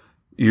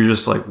 you're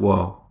just like,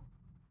 whoa.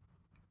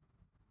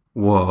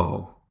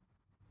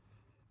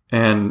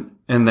 And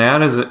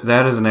that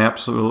is an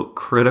absolute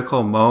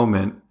critical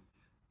moment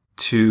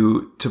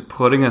to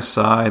putting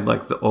aside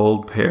like the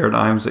old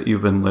paradigms that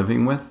you've been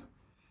living with.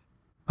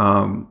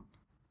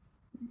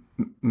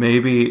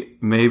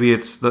 Maybe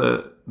it's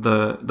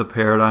the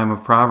paradigm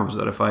of Proverbs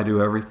that if I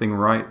do everything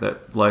right,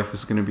 that life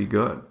is going to be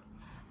good.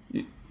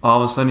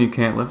 All of a sudden, you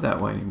can't live that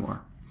way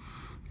anymore.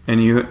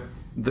 And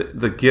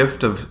the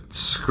gift of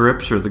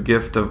Scripture, the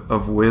gift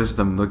of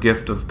wisdom, the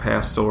gift of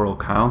pastoral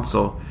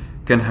counsel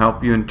can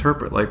help you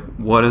interpret, like,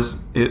 what is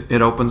it?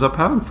 It opens up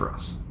heaven for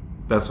us.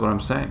 That's what I'm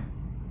saying.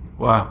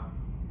 Wow,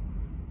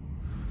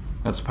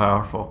 that's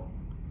powerful.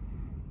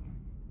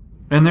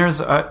 And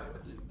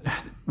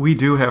we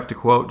do have to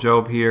quote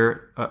Job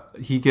here.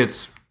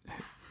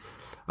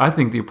 I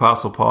think the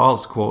Apostle Paul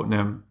is quoting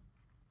him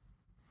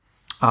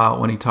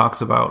when he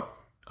talks about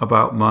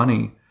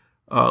money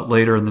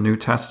later in the New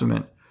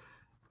Testament.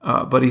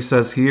 But he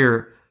says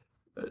here,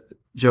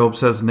 Job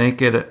says,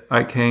 "Naked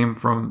I came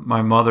from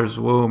my mother's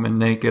womb, and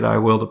naked I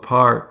will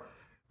depart.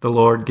 The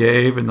Lord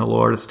gave, and the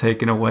Lord has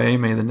taken away.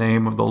 May the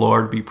name of the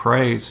Lord be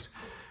praised."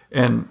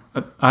 And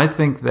I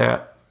think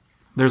that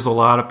there's a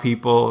lot of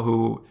people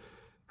who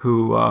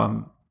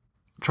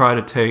try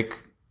to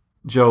take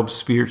Job's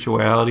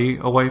spirituality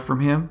away from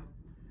him.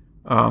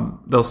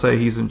 They'll say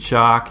he's in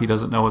shock. He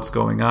doesn't know what's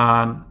going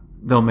on.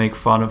 They'll make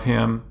fun of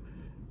him.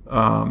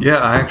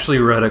 I actually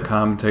read a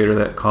commentator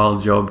that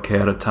called Job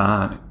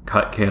catatonic.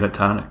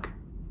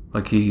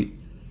 Like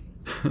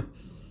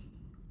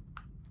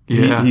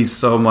he's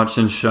so much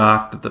in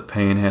shock that the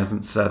pain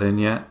hasn't set in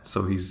yet.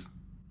 So he's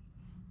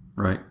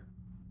right.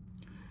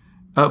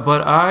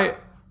 But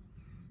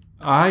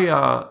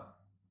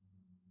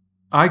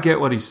I get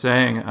what he's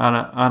saying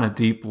on a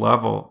deep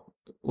level.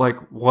 Like,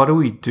 what do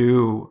we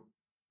do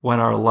when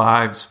our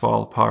lives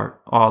fall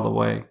apart all the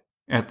way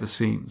at the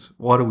seams?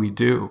 What do we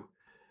do?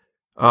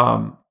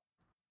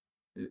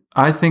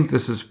 I think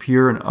this is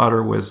pure and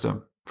utter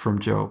wisdom from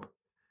Job.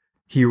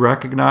 He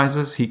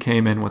recognizes he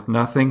came in with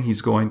nothing.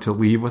 He's going to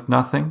leave with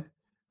nothing.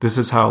 This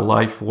is how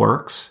life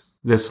works.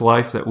 This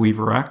life that we've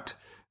wrecked,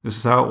 this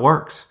is how it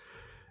works.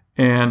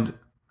 And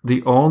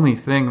the only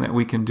thing that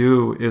we can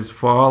do is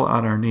fall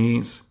on our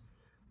knees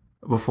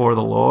before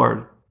the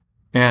Lord.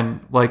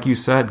 And like you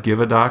said, give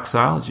a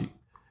doxology.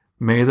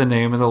 May the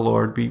name of the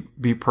Lord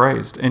be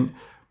praised. And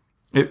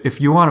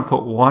if you want to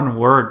put one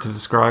word to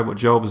describe what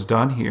Job has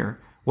done here,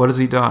 what has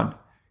he done?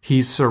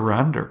 He's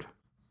surrendered.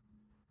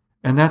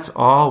 And that's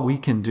all we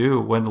can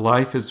do when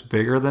life is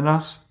bigger than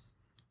us.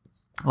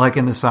 Like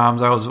in the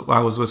Psalms, I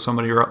was with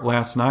somebody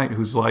last night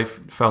whose life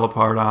fell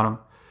apart on him.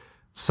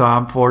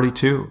 Psalm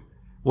 42.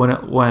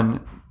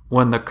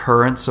 When the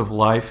currents of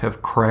life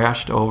have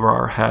crashed over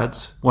our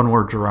heads, when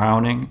we're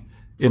drowning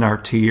in our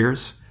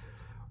tears,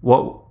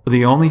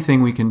 the only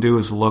thing we can do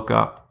is look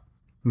up.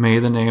 May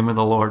the name of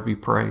the Lord be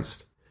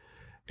praised.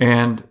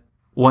 And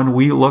when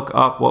we look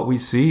up, what we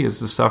see is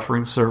the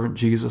suffering servant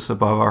Jesus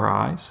above our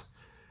eyes.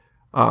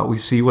 We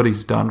see what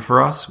he's done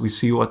for us. We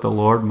see what the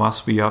Lord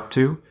must be up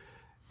to.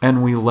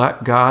 And we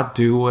let God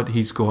do what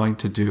he's going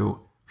to do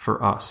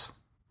for us.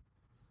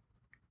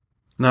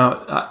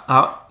 Now,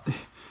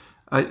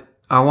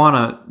 I want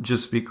to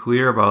just be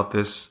clear about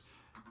this,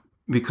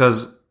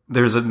 because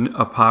there's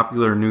a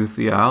popular new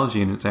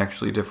theology, and it's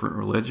actually a different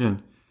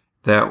religion,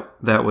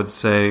 that would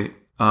say,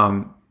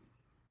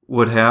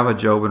 would have a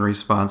Jobian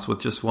response with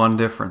just one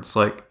difference.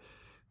 Like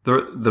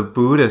the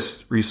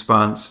Buddhist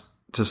response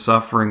to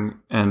suffering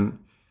and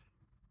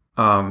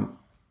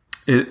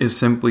is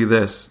simply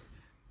this: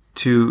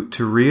 to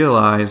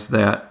realize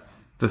that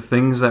the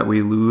things that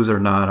we lose are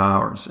not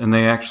ours. And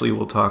they actually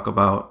will talk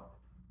about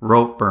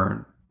rope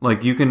burn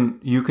Like you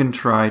can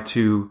try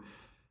to,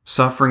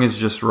 suffering is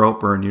just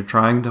roper, and you're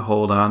trying to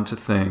hold on to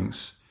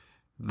things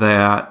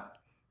that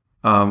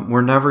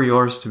were never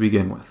yours to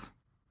begin with.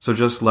 So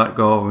just let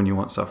go of when you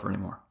won't suffer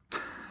anymore.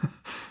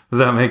 Does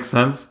that make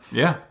sense?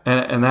 Yeah.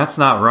 And that's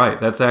not right.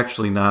 That's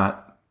actually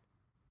not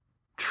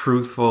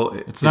truthful.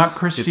 It's not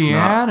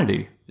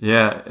Christianity.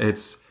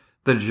 It's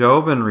the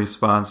Jobin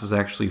response is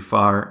actually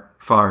far,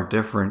 far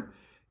different.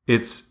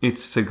 It's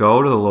to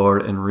go to the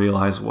Lord and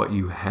realize what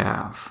you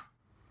have,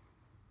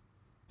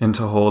 and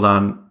to hold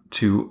on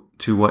to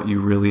what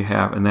you really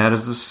have. And that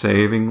is the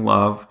saving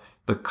love,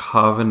 the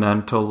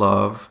covenantal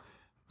love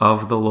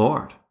of the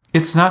Lord.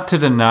 It's not to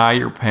deny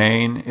your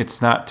pain.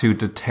 It's not to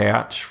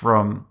detach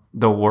from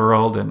the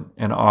world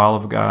and all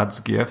of God's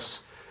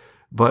gifts.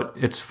 But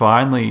it's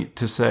finally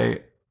to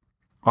say,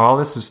 all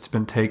this has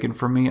been taken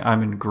from me.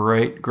 I'm in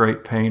great,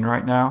 great pain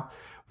right now,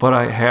 but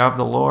I have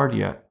the Lord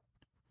yet.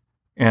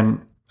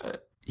 And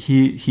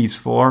He's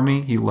for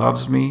me. He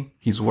loves me.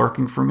 He's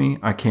working for me.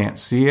 I can't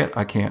see it.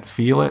 I can't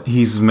feel it.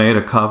 He's made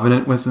a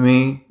covenant with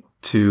me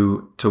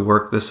to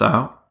work this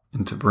out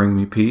and to bring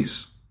me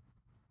peace.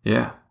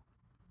 Yeah.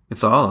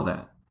 It's all of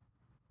that.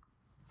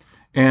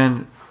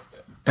 And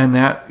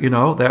that,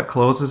 that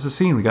closes the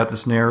scene. We got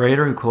this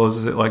narrator who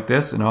closes it like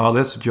this. And all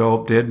this,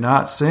 Job did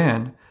not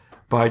sin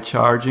by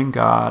charging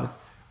God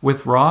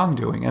with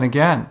wrongdoing. And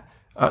again,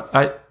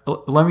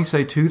 let me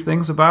say two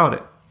things about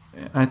it.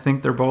 I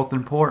think they're both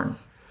important.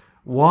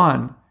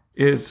 One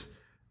is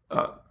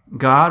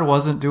God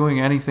wasn't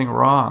doing anything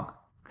wrong.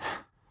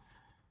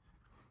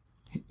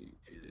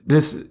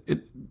 This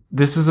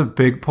is a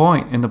big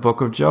point in the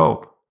book of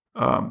Job.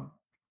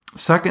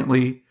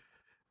 Secondly,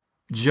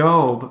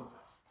 Job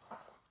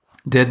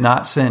did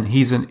not sin.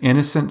 He's an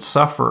innocent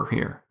sufferer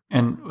here.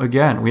 And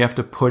again, we have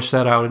to push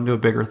that out into a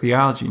bigger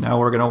theology. Now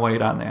we're going to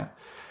wait on that.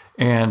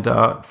 And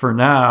for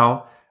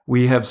now,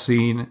 we have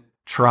seen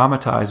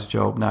traumatized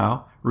Job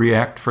now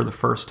react for the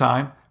first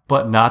time,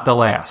 but not the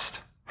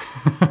last.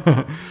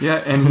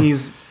 Yeah, and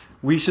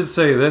we should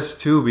say this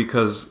too,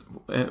 because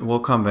we'll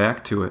come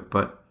back to it,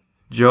 but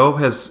Job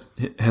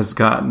has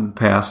gotten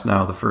past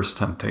now the first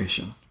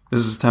temptation.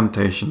 This is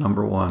temptation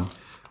number one.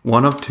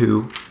 One of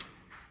two,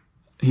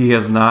 he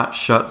has not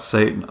shut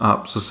Satan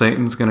up. So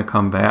Satan's going to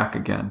come back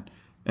again,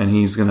 and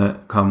he's going to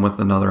come with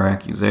another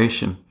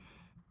accusation.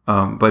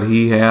 But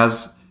he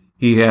has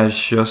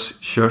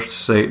shushed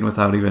Satan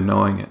without even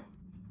knowing it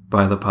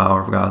by the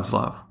power of God's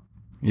love.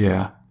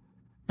 Yeah.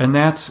 And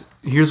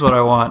here's what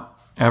I want.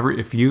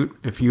 If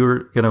you're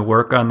going to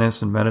work on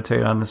this and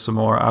meditate on this some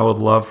more, I would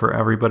love for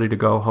everybody to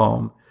go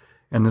home.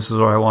 And this is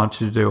what I want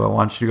you to do. I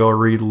want you to go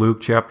read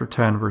Luke chapter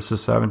 10,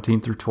 verses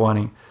 17 through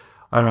 20.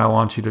 And I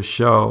want you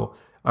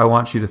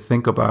to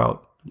think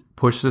about,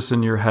 push this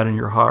in your head and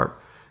your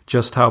heart,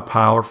 just how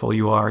powerful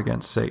you are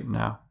against Satan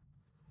now.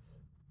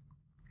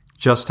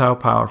 Just how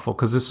powerful.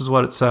 Because this is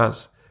what it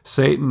says.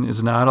 Satan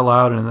is not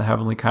allowed in the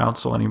heavenly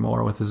council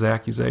anymore with his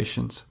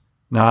accusations.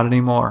 Not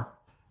anymore.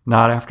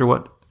 Not after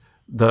what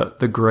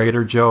the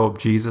greater Job,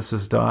 Jesus,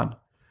 has done.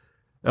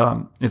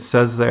 It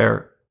says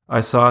there,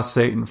 I saw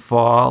Satan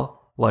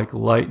fall like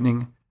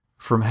lightning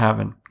from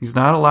heaven. He's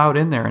not allowed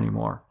in there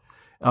anymore.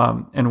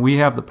 And we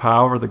have the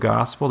power of the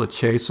gospel to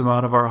chase him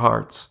out of our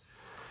hearts.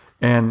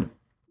 And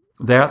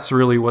that's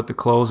really what the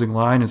closing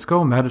line is.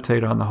 Go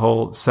meditate on the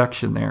whole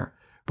section there.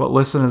 But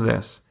listen to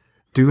this.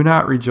 Do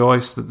not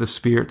rejoice that the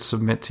spirits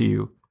submit to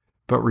you,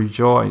 but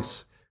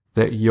rejoice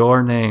that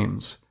your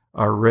names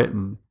are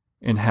written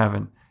in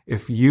heaven.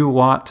 If you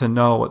want to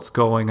know what's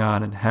going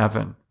on in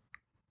heaven,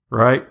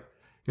 right?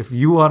 If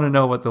you want to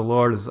know what the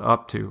Lord is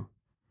up to,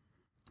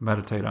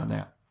 meditate on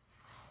that.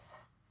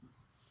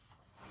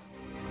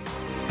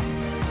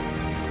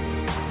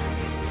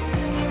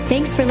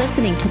 Thanks for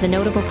listening to the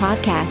Notable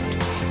Podcast.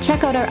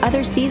 Check out our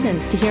other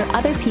seasons to hear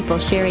other people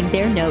sharing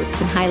their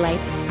notes and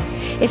highlights.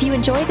 If you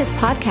enjoy this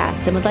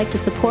podcast and would like to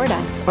support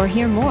us or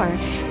hear more,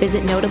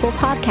 visit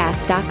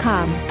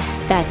notablepodcast.com.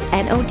 That's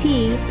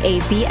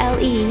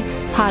NOTABLE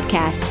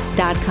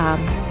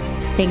podcast.com.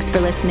 Thanks for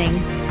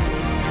listening.